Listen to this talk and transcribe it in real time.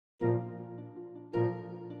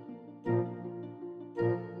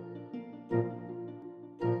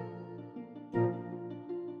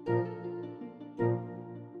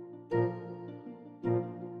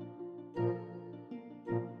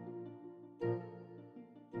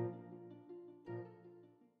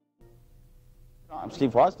I'm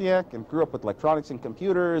Steve Wozniak and grew up with electronics and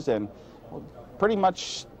computers, and pretty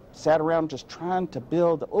much sat around just trying to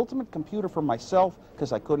build the ultimate computer for myself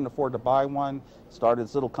because I couldn't afford to buy one. Started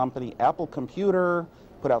this little company, Apple Computer,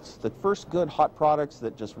 put out the first good hot products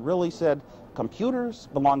that just really said computers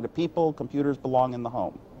belong to people, computers belong in the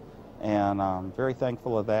home. And I'm very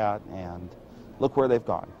thankful of that, and look where they've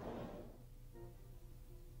gone.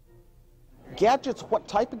 Gadgets, what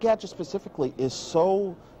type of gadget specifically is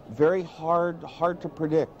so very hard to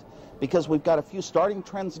predict, because we've got a few starting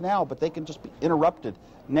trends now, but they can just be interrupted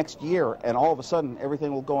next year, and all of a sudden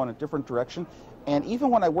everything will go in a different direction. And even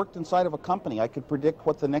when I worked inside of a company, I could predict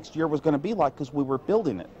what the next year was going to be like because we were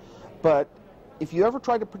building it. But if you ever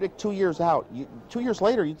tried to predict 2 years out, 2 years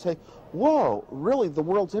later you'd say, whoa, really the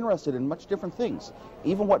world's interested in much different things.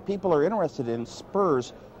 Even what people are interested in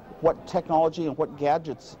spurs what technology and what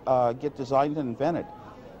gadgets get designed and invented.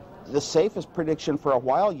 The safest prediction for a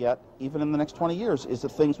while yet, even in the next 20 years, is that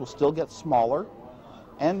things will still get smaller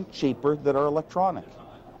and cheaper that are electronic.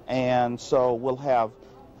 And so we'll have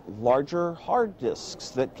larger hard disks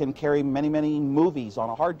that can carry many, many movies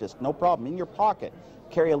on a hard disk, no problem, in your pocket.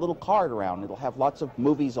 Carry a little card around, it'll have lots of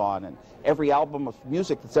movies on, and every album of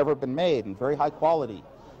music that's ever been made, and very high quality.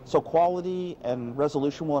 So quality and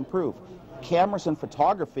resolution will improve. Cameras and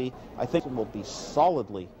photography, I think, will be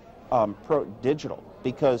solidly digital,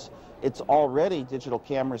 because it's already digital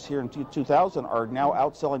cameras here in 2000 are now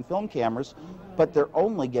outselling film cameras, but they're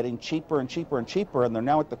only getting cheaper and cheaper and cheaper, and they're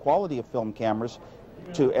now at the quality of film cameras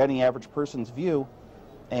to any average person's view,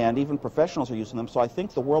 and even professionals are using them. So I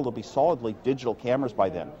think the world will be solidly digital cameras by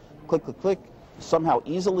then. Click, click, click, somehow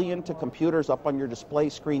easily into computers up on your display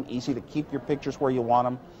screen, easy to keep your pictures where you want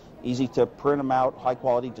them, easy to print them out, high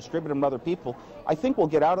quality, distribute them to other people. I think we'll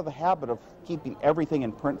get out of the habit of keeping everything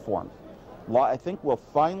in print form. I think we'll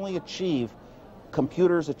finally achieve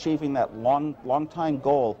computers achieving that long time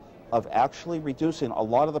goal of actually reducing a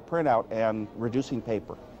lot of the printout and reducing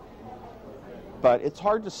paper. But it's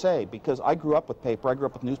hard to say, because I grew up with paper, I grew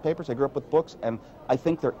up with newspapers, I grew up with books, and I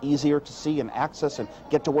think they're easier to see and access and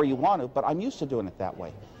get to where you want to, but I'm used to doing it that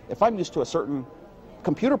way. If I'm used to a certain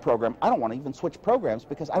computer program, I don't want to even switch programs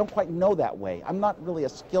because I don't quite know that way. I'm not really a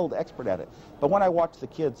skilled expert at it. But when I watch the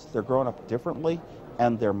kids, they're growing up differently,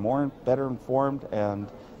 and they're better informed, and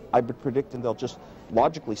I've been predicting they'll just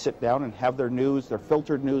logically sit down and have their news, their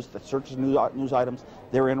filtered news, that searches news items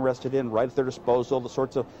they're interested in right at their disposal, the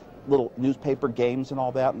sorts of little newspaper games and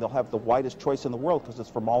all that, and they'll have the widest choice in the world because it's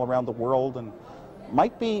from all around the world. And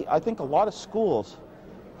might be, I think a lot of schools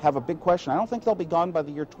have a big question. I don't think they'll be gone by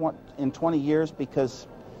the year in 20 years, because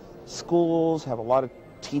schools have a lot of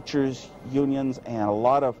teachers unions and a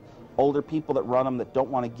lot of older people that run them that don't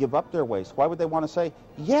want to give up their ways. Why would they want to say,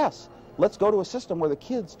 yes, let's go to a system where the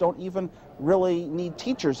kids don't even really need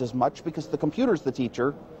teachers as much, because the computer's the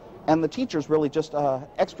teacher and the teacher's really just an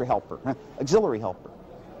extra helper, auxiliary helper.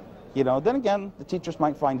 You know, then again, the teachers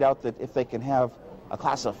might find out that if they can have a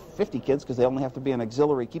class of 50 kids, because they only have to be an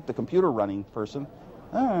auxiliary, keep the computer running person,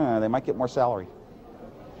 they might get more salary.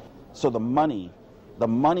 So the money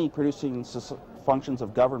producing functions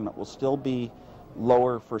of government will still be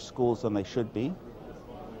lower for schools than they should be.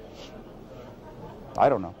 I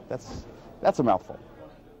don't know. That's a mouthful.